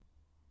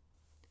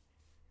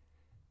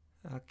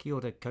Kia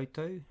ora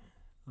koutou.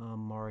 I'm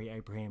Maury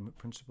Abraham,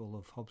 Principal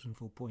of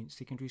Hobsonville Point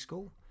Secondary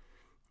School,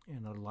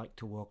 and I'd like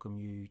to welcome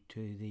you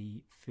to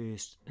the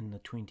first in the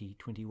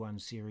 2021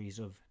 series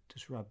of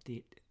Disrupt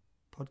Debt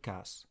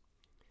podcasts.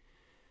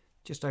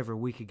 Just over a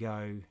week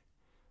ago,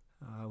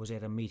 I was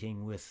at a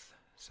meeting with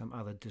some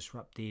other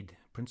Disrupt Debt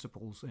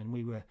principals, and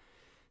we were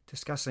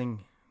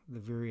discussing the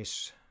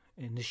various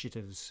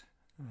initiatives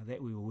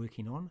that we were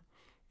working on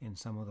and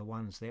some of the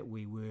ones that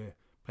we were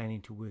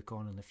planning to work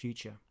on in the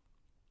future.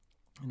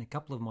 And a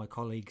couple of my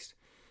colleagues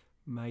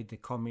made the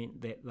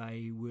comment that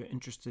they were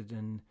interested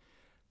in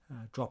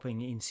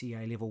dropping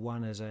NCEA Level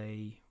 1 as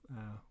a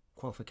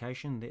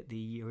qualification that the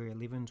Year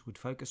 11s would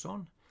focus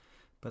on,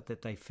 but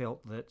that they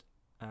felt that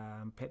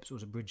perhaps it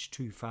was a bridge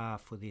too far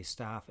for their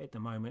staff at the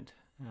moment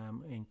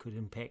and could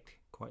impact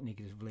quite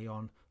negatively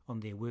on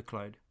their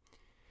workload.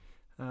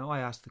 I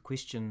asked the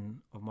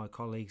question of my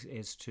colleagues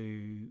as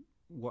to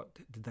what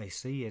did they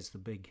see as the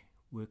big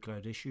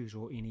workload issues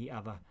or any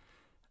other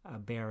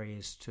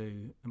barriers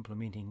to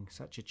implementing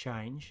such a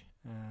change,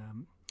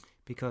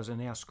 because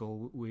in our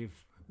school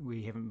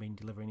we haven't been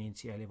delivering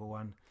NCEA Level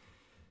 1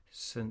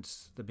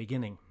 since the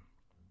beginning,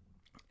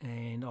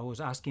 and I was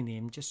asking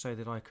them just so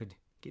that I could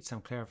get some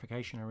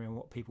clarification around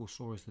what people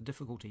saw as the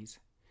difficulties.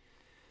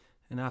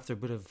 And after a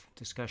bit of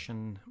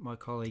discussion, my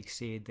colleagues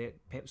said that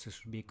perhaps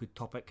this would be a good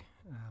topic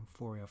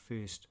for our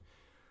first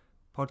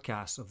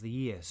podcast of the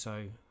year.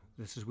 So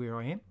this is where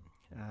I am,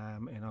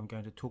 and I'm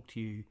going to talk to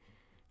you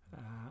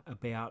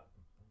about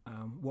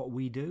what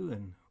we do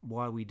and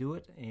why we do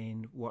it,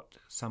 and what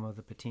some of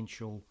the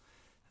potential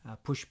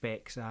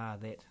pushbacks are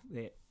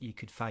that you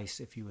could face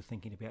if you were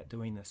thinking about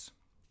doing this.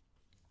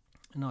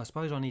 And I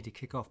suppose I need to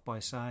kick off by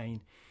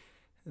saying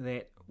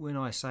that when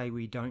I say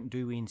we don't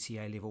do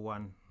NCEA Level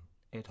 1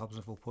 at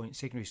Hobsonville Point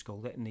Secondary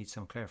School, that needs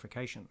some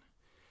clarification.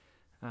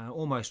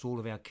 Almost all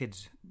of our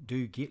kids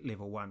do get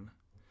Level 1,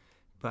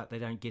 but they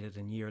don't get it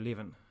in Year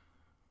 11.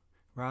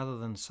 Rather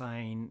than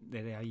saying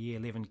that our Year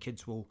 11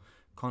 kids will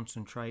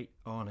concentrate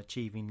on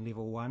achieving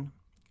Level 1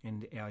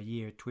 and our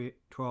Year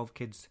 12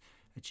 kids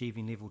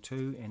achieving Level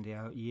 2 and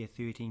our Year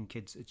 13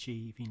 kids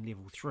achieving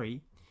Level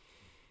 3,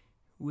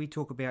 we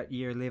talk about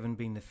Year 11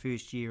 being the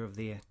first year of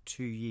their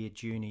 2-year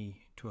journey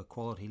to a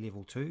quality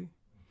Level 2,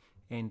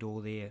 and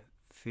or their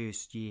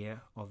first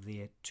year of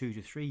their 2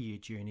 to 3 year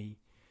journey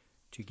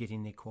to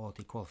getting their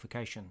quality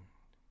qualification.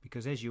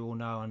 Because as you all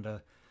know,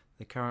 under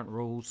the current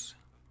rules,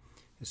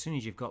 as soon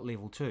as you've got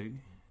Level 2,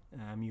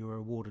 you are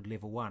awarded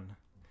Level 1,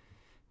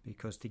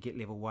 because to get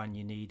Level 1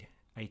 you need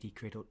 80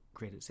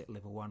 credits at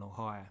Level 1 or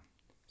higher.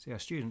 So our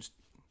students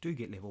do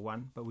get Level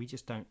 1, but we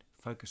just don't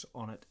focus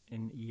on it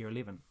in Year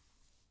 11.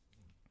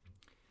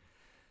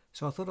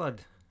 So I thought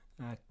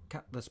I'd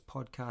cut this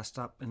podcast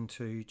up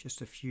into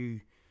just a few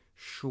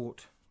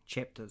short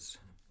chapters.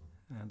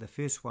 The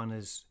first one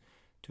is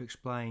to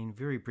explain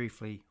very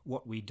briefly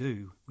what we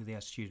do with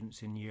our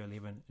students in Year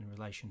 11 in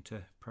relation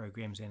to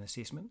programs and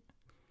assessment.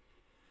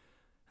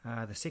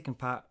 The second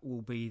part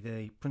will be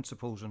the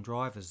principles and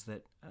drivers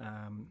that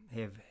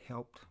have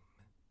helped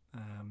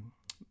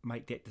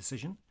make that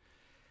decision.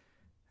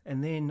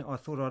 And then I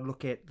thought I'd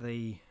look at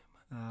the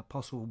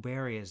possible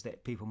barriers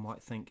that people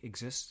might think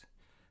exist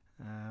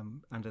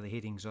under the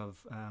headings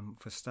of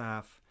for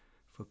staff,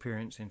 for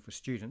parents and for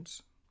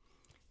students.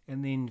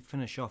 And then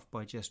finish off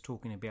by just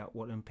talking about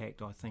what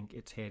impact I think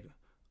it's had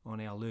on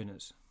our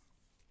learners.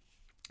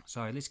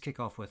 So let's kick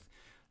off with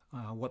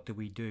what do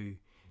we do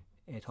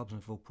at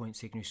Hobsonville Point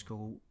Secondary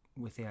School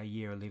with our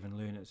Year 11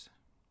 learners.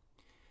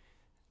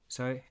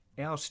 So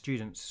our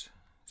students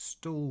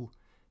still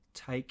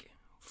take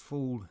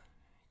full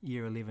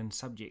Year 11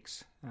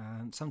 subjects.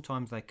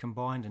 Sometimes they're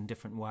combined in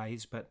different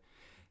ways, but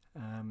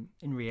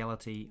in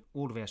reality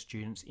all of our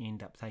students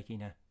end up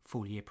taking a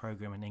full year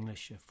program in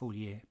English, a full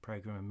year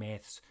program in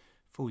maths,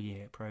 full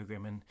year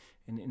program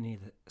in any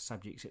of the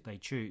subjects that they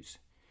choose.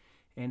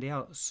 And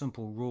our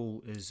simple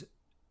rule is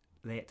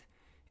that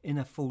in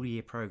a full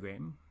year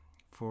program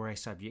for a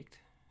subject,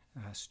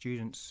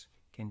 students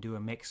can do a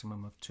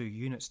maximum of 2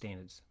 unit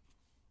standards.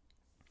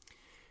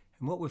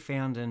 And what we've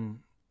found in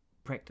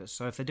practice,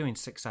 so if they're doing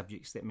 6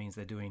 subjects, that means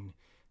they're doing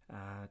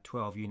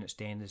 12 unit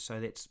standards,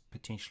 so that's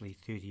potentially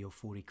 30 or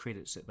 40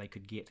 credits that they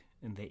could get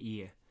in that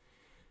year.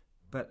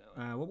 But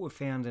what we've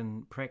found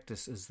in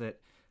practice is that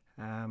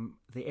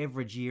the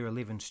average Year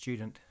 11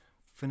 student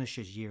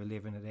finishes Year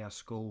 11 at our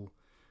school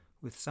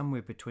with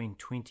somewhere between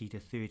 20 to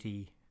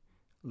 30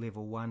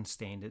 Level 1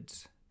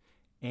 standards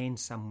and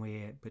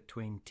somewhere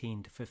between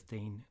 10 to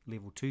 15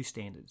 Level 2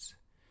 standards.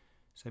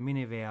 So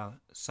many of our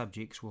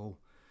subjects will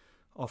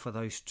offer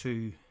those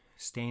 2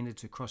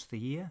 standards across the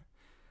year,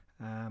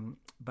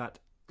 but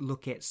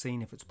look at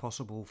seeing if it's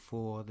possible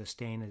for the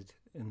standard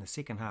in the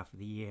second half of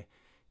the year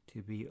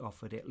to be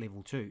offered at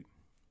Level 2.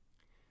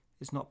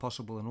 It's not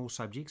possible in all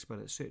subjects, but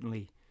it's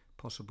certainly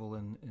possible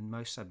in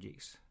most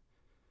subjects.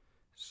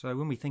 So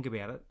when we think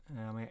about it,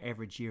 our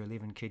average Year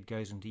 11 kid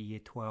goes into Year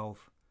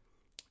 12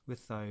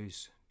 with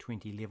those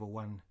 20 Level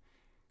 1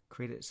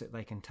 credits that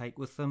they can take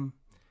with them,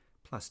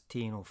 plus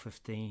 10 or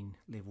 15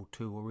 Level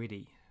 2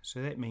 already.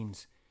 So that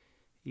means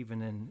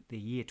even in the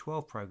Year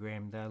 12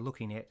 program, they're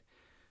looking at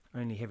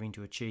only having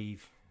to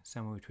achieve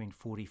somewhere between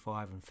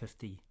 45 and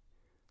 50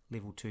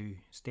 level 2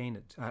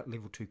 standards,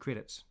 level 2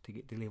 credits to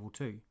get to level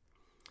 2.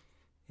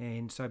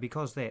 And so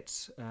because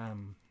that's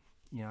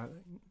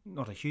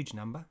not a huge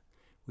number,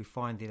 we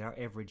find that our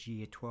average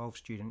Year 12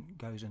 student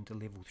goes into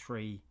level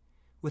 3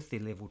 with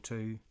their level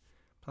 2,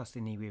 plus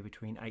anywhere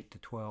between 8 to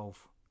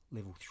 12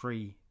 level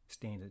 3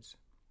 standards.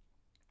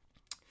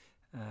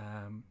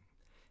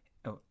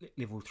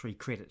 Level 3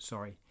 credits,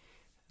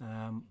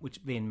 which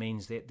then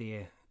means that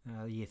their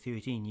Year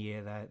 13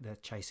 year they're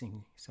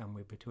chasing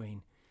somewhere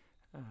between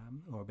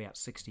or about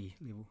 50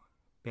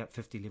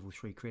 level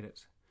 3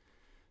 credits.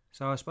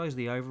 So I suppose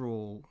the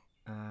overall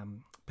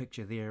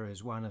picture there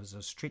is one of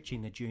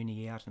stretching the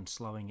journey out and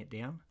slowing it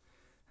down.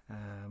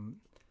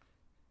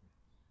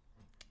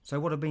 So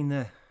what have been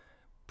the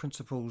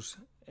principles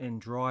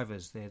and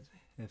drivers that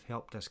have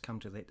helped us come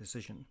to that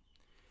decision?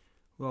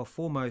 Well,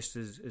 foremost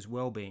is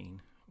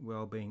well-being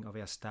of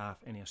our staff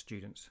and our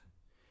students.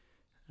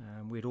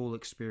 We'd all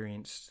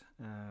experienced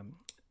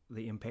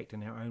the impact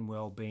in our own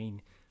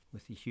well-being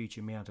with the huge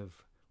amount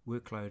of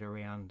workload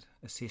around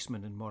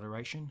assessment and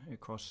moderation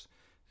across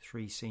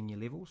 3 senior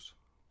levels.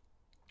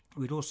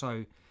 We'd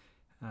also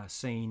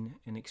seen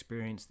and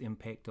experienced the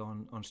impact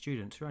on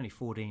students who are only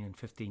 14 and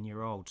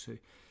 15-year-olds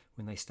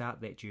when they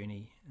start that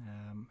journey,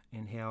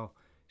 and how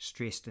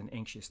stressed and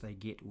anxious they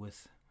get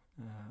with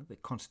the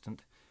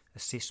constant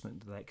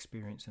assessment that they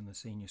experience in the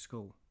senior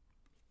school.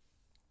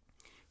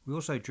 We're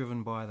also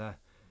driven by the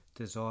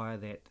desire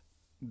that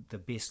the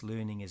best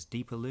learning is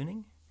deeper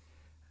learning,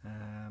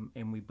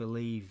 and we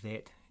believe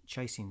that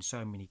chasing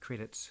so many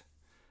credits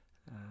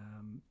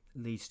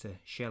leads to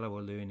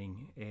shallower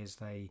learning as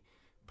they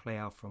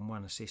plough from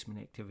one assessment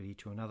activity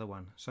to another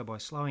one. So by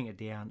slowing it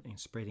down and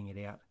spreading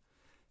it out,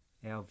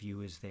 our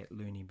view is that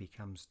learning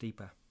becomes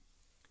deeper.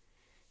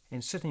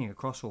 And sitting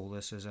across all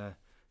this is a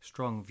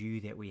strong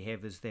view that we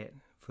have is that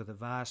for the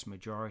vast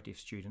majority of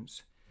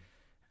students,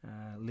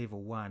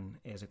 level 1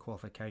 as a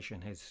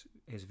qualification has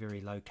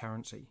very low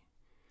currency.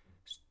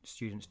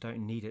 Students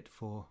don't need it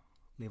for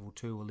level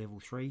 2 or level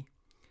 3.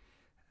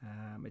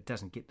 It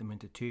doesn't get them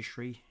into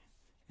tertiary,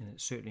 and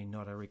it's certainly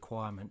not a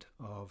requirement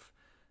of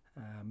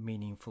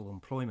meaningful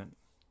employment.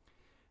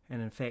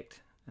 And in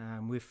fact,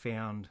 we've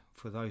found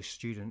for those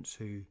students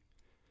who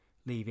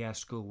leave our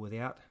school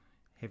without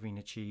having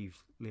achieved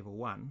level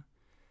 1,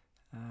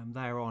 they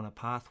are on a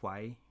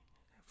pathway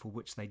for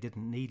which they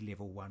didn't need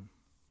level 1.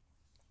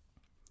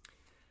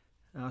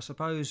 I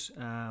suppose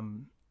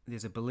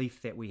there's a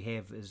belief that we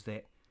have is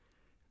that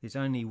there's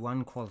only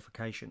one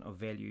qualification of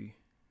value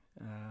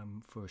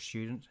for a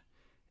student,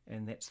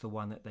 and that's the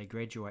one that they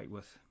graduate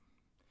with.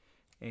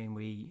 And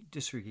we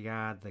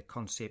disregard the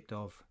concept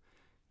of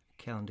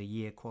calendar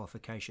year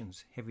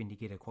qualifications, having to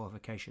get a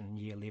qualification in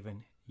Year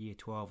 11, Year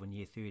 12 and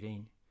Year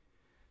 13.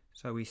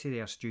 So we set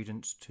our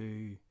students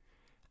to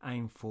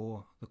aim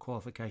for the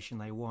qualification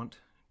they want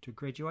to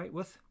graduate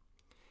with,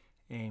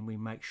 and we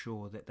make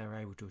sure that they're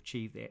able to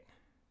achieve that.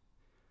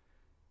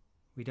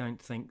 We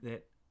don't think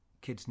that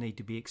kids need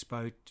to be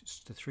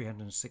exposed to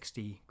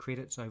 360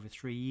 credits over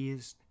 3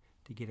 years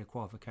to get a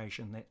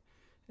qualification that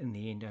in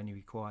the end only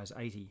requires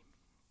 80.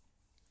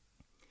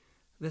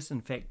 This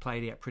in fact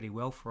played out pretty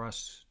well for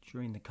us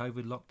during the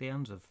COVID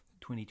lockdowns of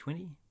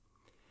 2020.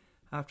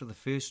 After the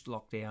first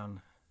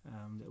lockdown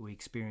that we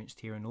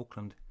experienced here in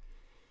Auckland,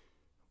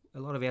 a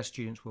lot of our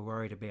students were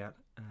worried about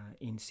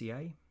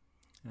NCA.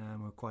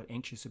 We were quite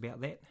anxious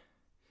about that.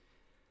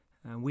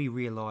 We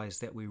realised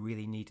that we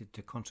really needed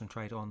to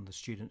concentrate on the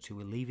students who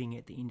were leaving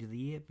at the end of the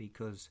year,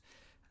 because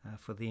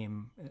for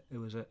them it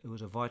was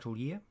a vital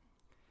year.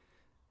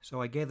 So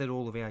I gathered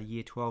all of our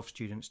Year 12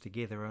 students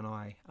together and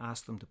I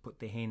asked them to put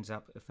their hands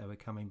up if they were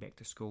coming back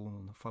to school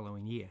in the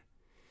following year.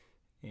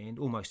 And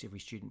almost every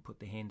student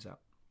put their hands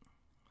up.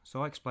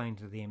 So I explained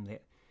to them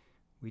that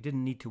we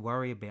didn't need to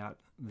worry about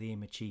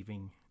them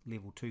achieving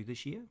level 2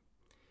 this year,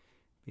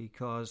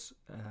 because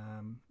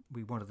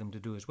we wanted them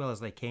to do as well as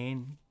they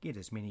can, get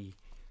as many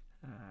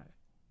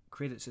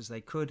credits as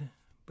they could,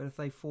 but if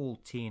they fall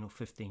 10 or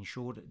 15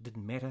 short, it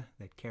didn't matter.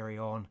 They'd carry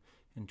on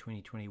in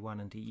 2021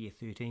 into Year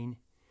 13.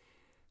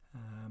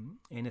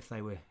 And if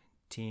they were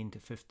 10 to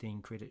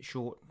 15 credits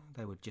short,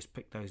 they would just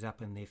pick those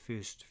up in their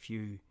first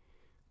few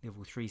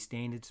level 3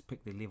 standards,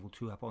 pick their level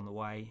 2 up on the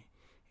way,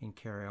 and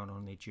carry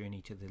on their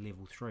journey to the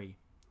level 3.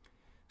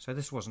 So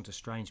this wasn't a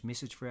strange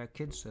message for our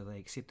kids, so they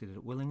accepted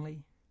it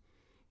willingly.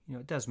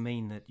 It does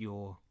mean that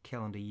your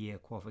calendar year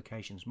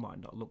qualifications might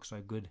not look so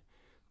good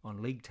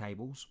on league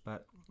tables,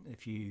 but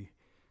if you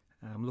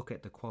look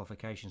at the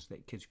qualifications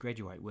that kids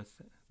graduate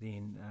with,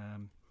 then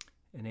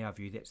in our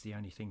view that's the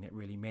only thing that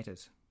really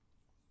matters.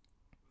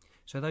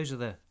 So those are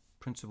the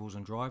principles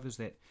and drivers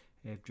that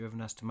have driven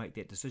us to make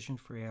that decision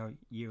for our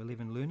Year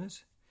 11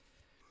 learners.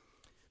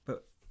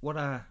 But what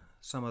are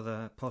some of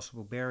the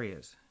possible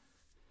barriers?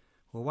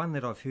 Well, one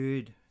that I've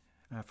heard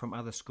from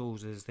other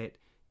schools is that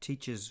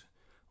teachers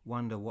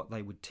wonder what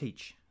they would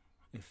teach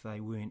if they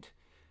weren't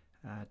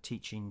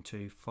teaching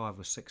to 5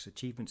 or 6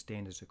 achievement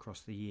standards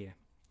across the year?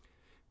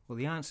 Well,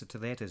 the answer to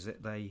that is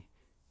that they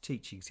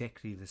teach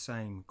exactly the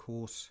same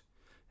course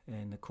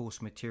and the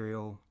course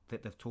material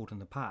that they've taught in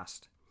the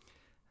past,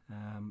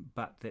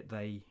 but that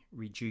they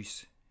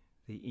reduce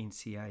the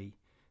NCA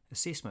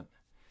assessment.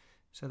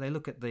 So they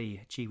look at the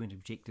achievement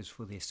objectives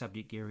for their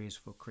subject areas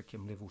for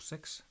curriculum level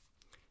 6,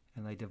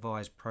 and they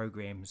devise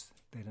programs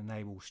that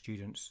enable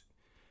students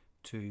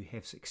to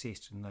have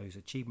success in those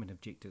achievement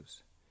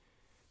objectives.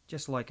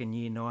 Just like in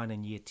Year 9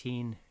 and Year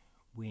 10,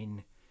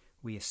 when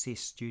we assess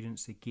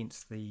students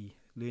against the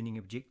learning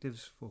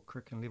objectives for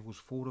curriculum levels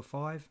 4 to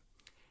 5,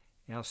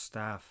 our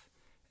staff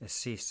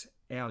assess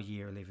our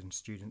Year 11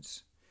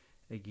 students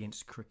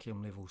against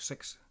curriculum level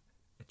 6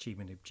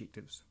 achievement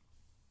objectives,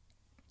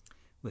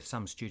 with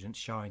some students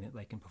showing that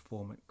they can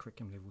perform at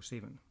curriculum level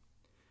 7.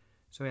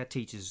 So our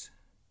teachers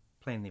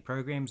plan their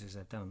programs as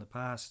they've done in the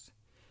past,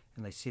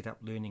 and they set up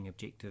learning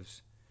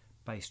objectives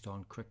based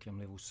on curriculum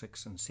level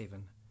 6 and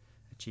 7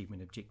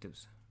 achievement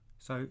objectives.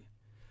 So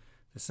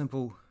the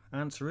simple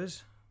answer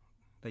is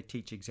they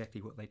teach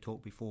exactly what they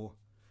taught before,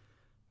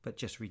 but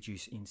just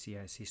reduce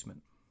NCA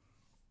assessment.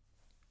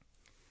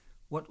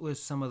 What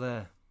was some of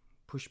the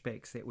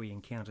pushbacks that we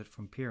encountered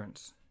from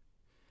parents?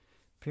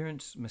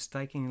 Parents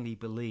mistakenly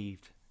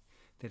believed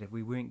that if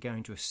we weren't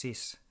going to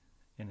assess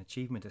an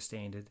achievement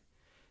standard,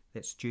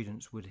 that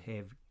students would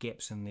have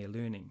gaps in their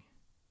learning.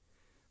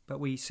 But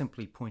we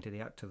simply pointed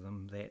out to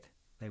them that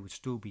they would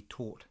still be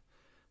taught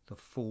the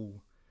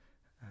full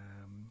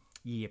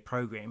year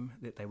program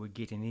that they would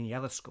get in any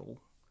other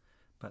school,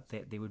 but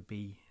that there would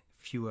be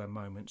fewer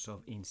moments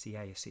of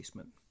NCA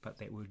assessment, but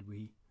that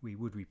we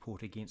would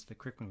report against the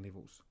curriculum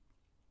levels.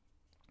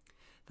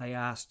 They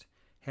asked,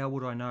 how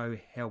would I know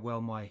how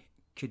well my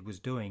kid was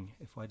doing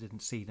if I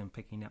didn't see them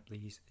picking up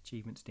these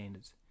achievement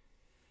standards?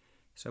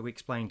 So we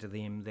explained to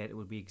them that it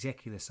would be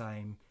exactly the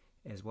same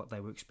as what they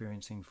were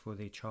experiencing for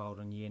their child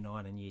in Year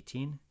 9 and Year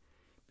 10,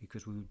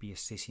 because we would be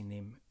assessing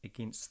them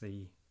against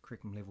the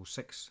curriculum level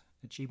 6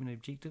 achievement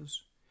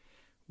objectives,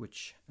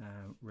 which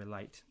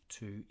relate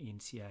to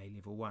NCA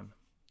level 1.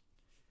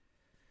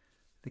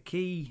 The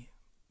key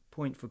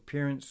point for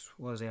parents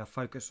was our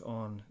focus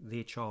on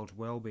their child's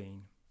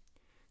well-being,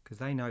 because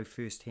they know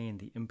firsthand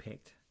the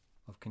impact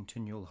of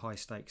continual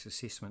high-stakes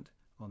assessment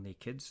on their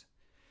kids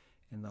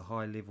and the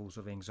high levels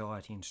of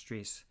anxiety and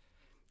stress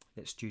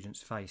that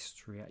students face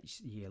throughout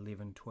Year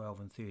 11, 12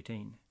 and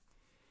 13.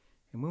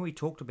 And when we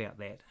talked about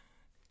that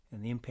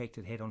and the impact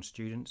it had on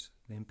students,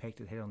 the impact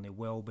it had on their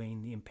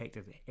well-being, the impact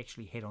it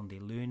actually had on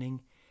their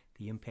learning,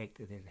 the impact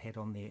that it had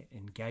on their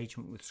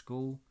engagement with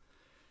school,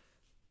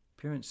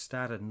 parents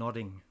started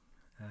nodding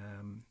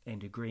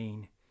and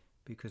agreeing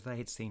because they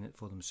had seen it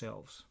for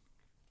themselves.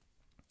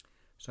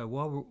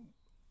 So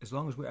as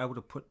long as we're able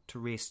to put to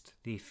rest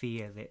their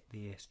fear that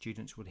their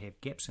students would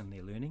have gaps in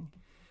their learning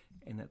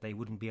and that they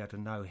wouldn't be able to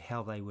know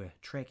how they were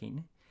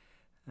tracking,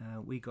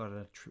 we got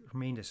a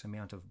tremendous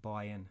amount of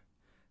buy-in,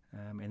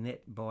 and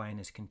that buy-in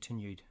has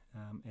continued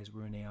as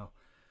we're in our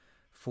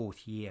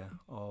 4th year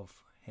of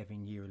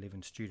having Year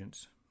 11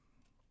 students.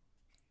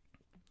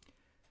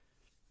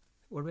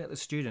 What about the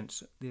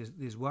students?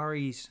 There's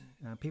worries.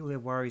 People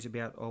have worries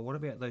about, what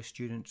about those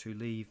students who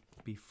leave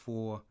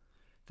before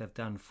they've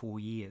done 4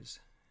 years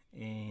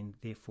and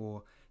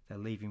therefore they're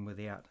leaving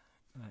without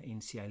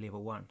NCA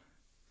level 1?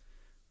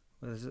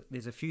 Well,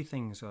 there's a few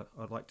things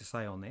I'd like to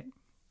say on that.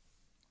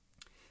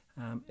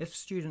 If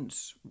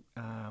students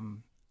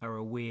are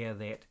aware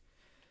that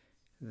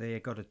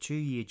they've got a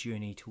 2-year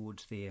journey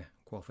towards their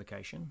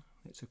qualification,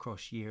 that's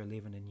across Year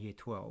 11 and Year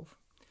 12,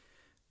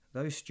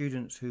 those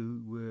students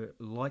who were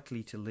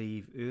likely to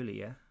leave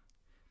earlier,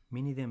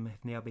 many of them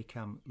have now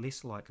become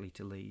less likely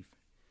to leave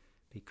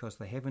because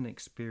they haven't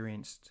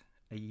experienced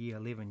a Year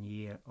 11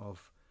 year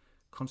of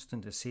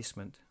constant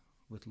assessment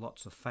with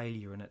lots of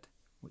failure in it,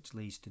 which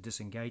leads to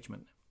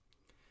disengagement.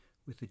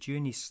 With the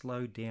journey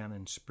slowed down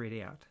and spread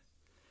out,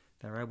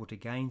 they're able to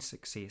gain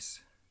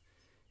success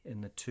in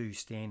the 2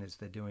 standards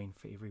they're doing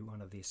for every one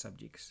of their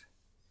subjects,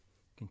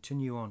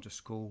 continue on to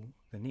school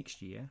the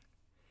next year,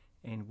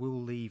 and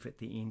will leave at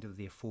the end of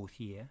their 4th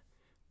year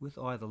with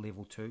either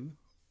level 2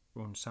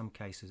 or in some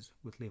cases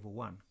with level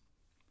 1.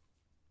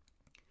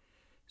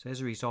 So as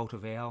a result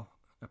of our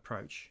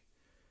approach,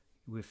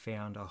 we've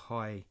found a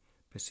high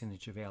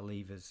percentage of our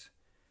leavers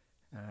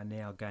are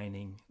now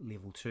gaining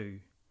level 2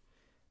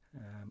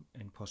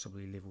 and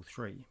possibly level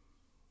 3.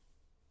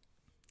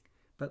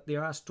 But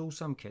there are still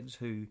some kids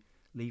who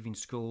leaving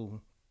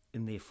school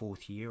in their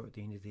 4th year or at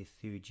the end of their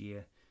 3rd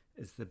year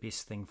is the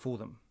best thing for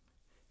them.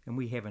 And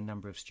we have a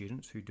number of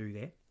students who do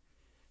that,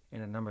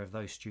 and a number of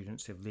those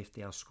students have left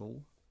our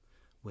school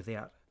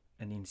without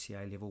an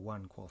NCA level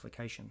 1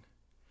 qualification.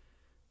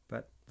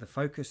 But the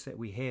focus that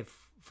we have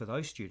for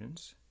those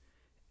students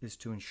is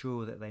to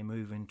ensure that they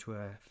move into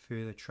a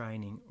further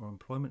training or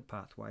employment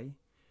pathway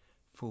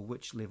for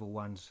which level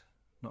 1's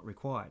not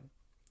required.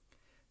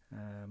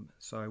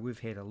 So we've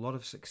had a lot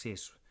of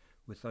success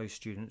with those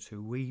students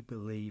who we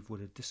believe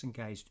would have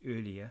disengaged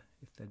earlier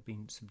if they'd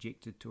been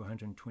subjected to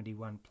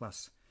 121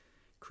 plus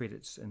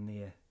credits in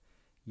their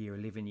Year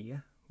 11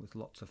 year with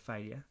lots of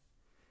failure,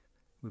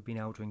 we've been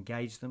able to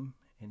engage them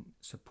and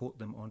support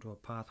them onto a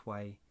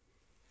pathway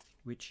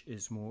which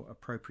is more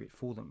appropriate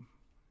for them.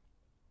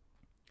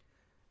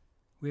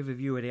 We have a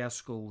view at our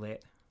school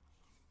that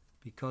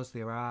because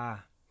there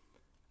are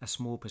a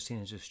small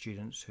percentage of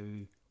students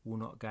who will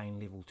not gain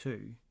level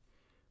 2,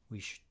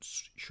 we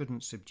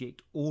shouldn't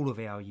subject all of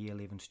our Year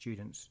 11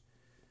 students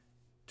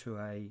to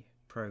a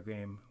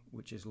program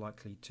which is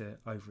likely to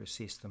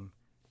over-assess them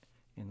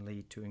and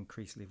lead to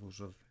increased levels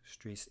of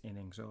stress and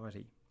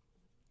anxiety.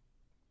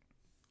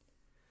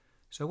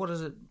 So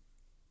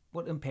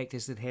what impact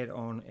has it had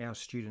on our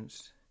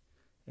students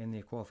and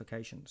their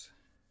qualifications?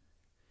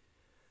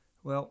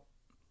 Well,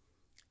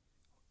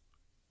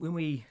 when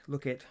we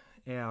look at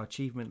our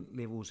achievement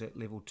levels at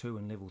level 2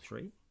 and level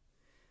 3,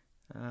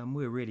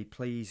 we're really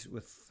pleased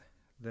with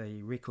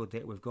the record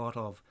that we've got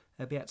of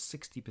about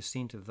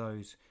 60% of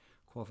those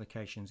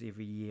qualifications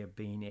every year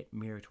being at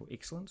merit or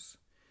excellence,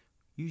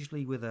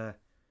 usually with a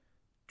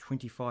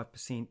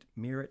 25%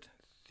 merit,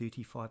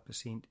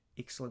 35%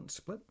 excellence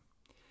split,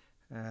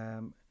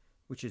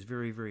 which is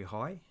very, very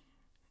high.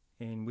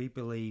 And we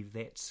believe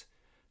that's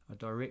a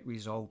direct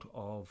result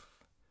of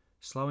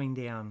slowing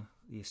down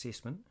the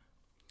assessment,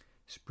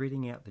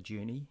 spreading out the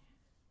journey,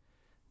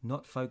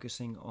 not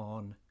focusing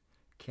on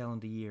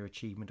calendar year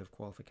achievement of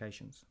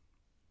qualifications.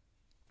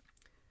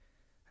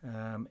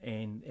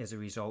 And as a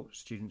result,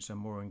 students are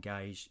more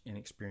engaged and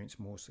experience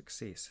more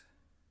success.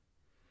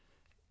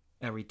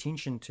 Our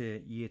retention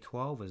to Year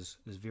 12 is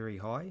very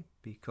high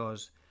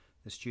because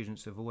the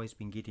students have always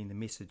been getting the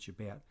message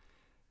about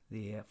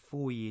their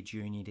 4-year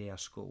journey to our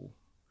school,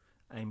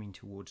 aiming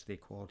towards their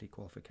quality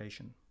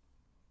qualification.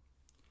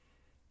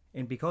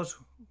 And because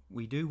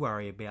we do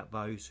worry about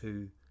those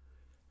who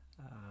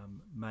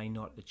may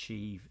not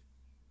achieve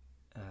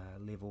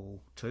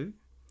level 2,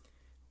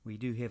 we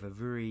do have a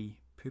very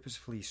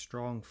purposefully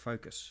strong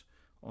focus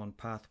on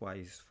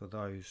pathways for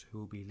those who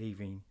will be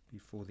leaving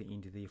before the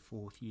end of their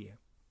 4th year.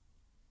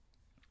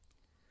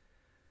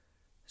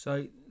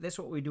 So that's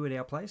what we do at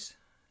our place.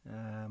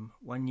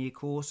 1-year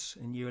course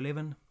in Year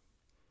 11.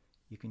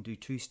 You can do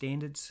 2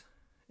 standards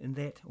in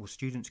that, or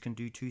students can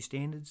do 2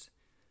 standards.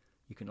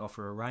 You can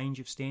offer a range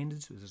of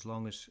standards as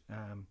long as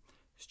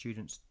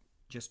students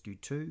just do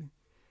 2.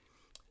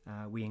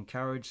 We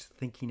encourage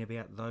thinking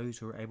about those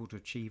who are able to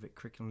achieve at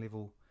curriculum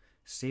level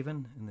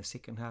 7 in the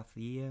second half of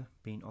the year,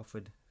 being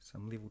offered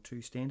some level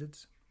 2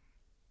 standards.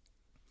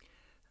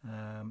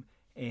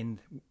 And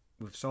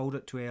we've sold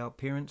it to our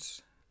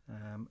parents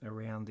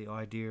around the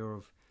idea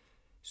of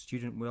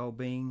student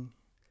well-being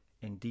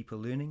and deeper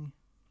learning.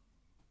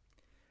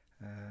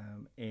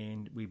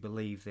 And we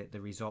believe that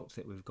the results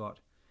that we've got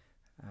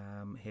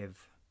have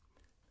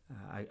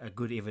a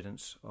good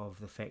evidence of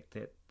the fact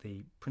that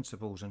the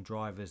principles and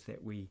drivers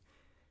that we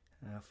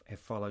have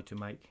followed to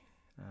make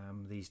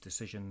these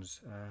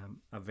decisions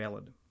are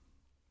valid.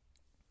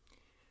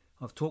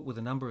 I've talked with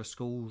a number of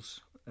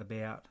schools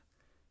about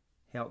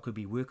how it could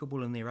be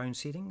workable in their own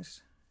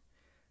settings,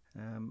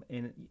 and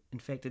in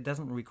fact it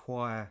doesn't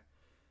require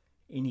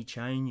any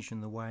change in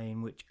the way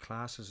in which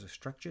classes are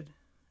structured,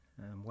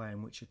 way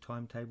in which a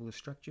timetable is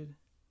structured.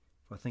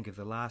 If I think of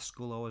the last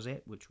school I was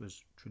at, which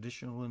was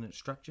traditional in its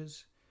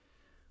structures,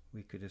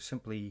 we could have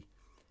simply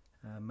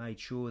made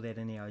sure that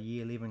in our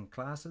Year 11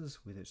 classes,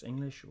 whether it's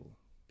English or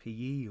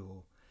PE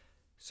or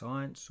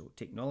science or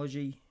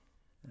technology,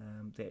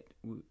 that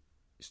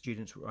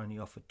students were only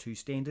offered 2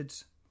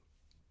 standards,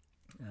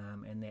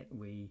 and that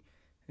we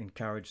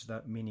encouraged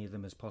that many of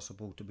them as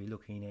possible to be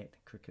looking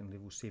at curriculum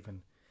level 7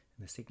 in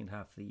the second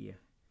half of the year.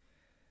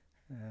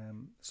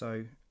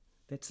 So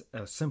that's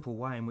a simple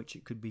way in which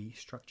it could be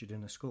structured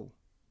in a school.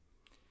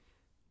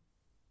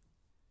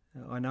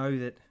 I know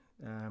that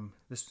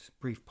this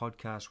brief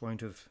podcast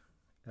won't have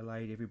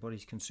allayed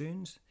everybody's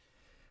concerns,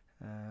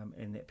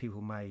 and that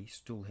people may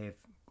still have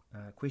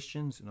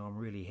questions, and I'm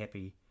really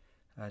happy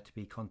to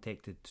be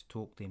contacted to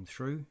talk them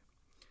through.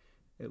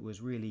 It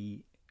was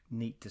really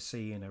neat to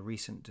see in a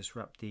recent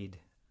Disrupted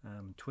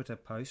Twitter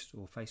post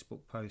or Facebook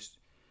post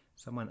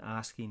someone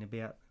asking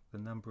about the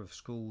number of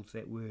schools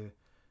that were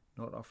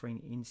not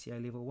offering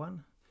NCEA Level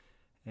 1,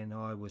 and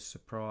I was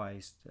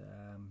surprised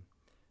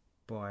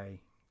by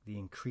the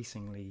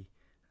increasingly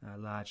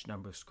large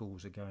number of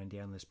schools are going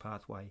down this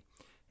pathway,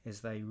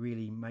 as they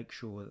really make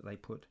sure that they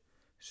put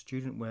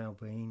student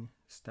well-being,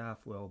 staff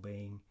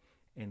well-being,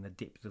 and the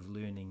depth of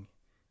learning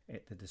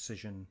at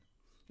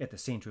the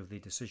centre of their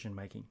decision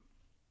making.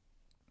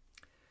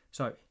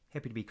 So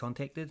happy to be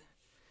contacted.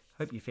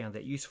 Hope you found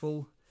that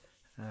useful,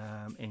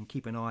 and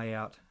keep an eye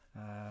out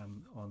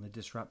on the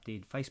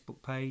Disrupted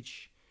Facebook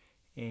page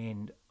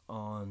and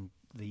on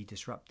the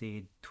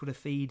Disrupted Twitter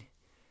feed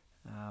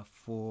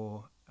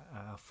for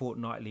a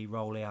fortnightly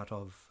rollout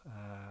of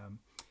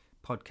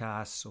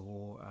podcasts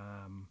or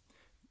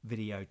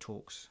video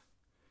talks.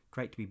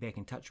 Great to be back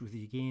in touch with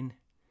you again.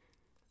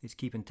 Let's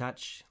keep in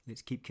touch,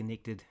 let's keep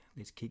connected,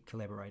 let's keep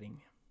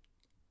collaborating.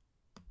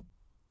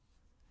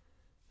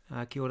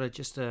 Kia ora,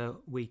 just a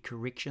wee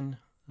correction.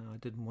 I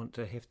didn't want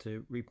to have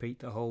to repeat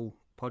the whole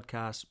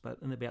podcast, but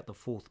in about the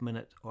 4th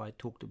minute, I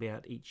talked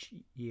about each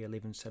Year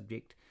 11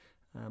 subject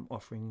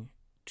offering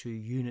 2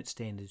 unit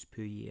standards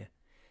per year.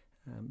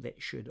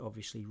 That should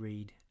obviously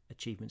read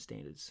achievement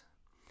standards.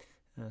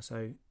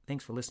 So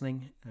thanks for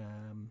listening,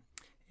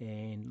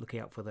 and look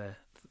out for the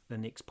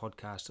next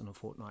podcast in a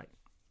fortnight.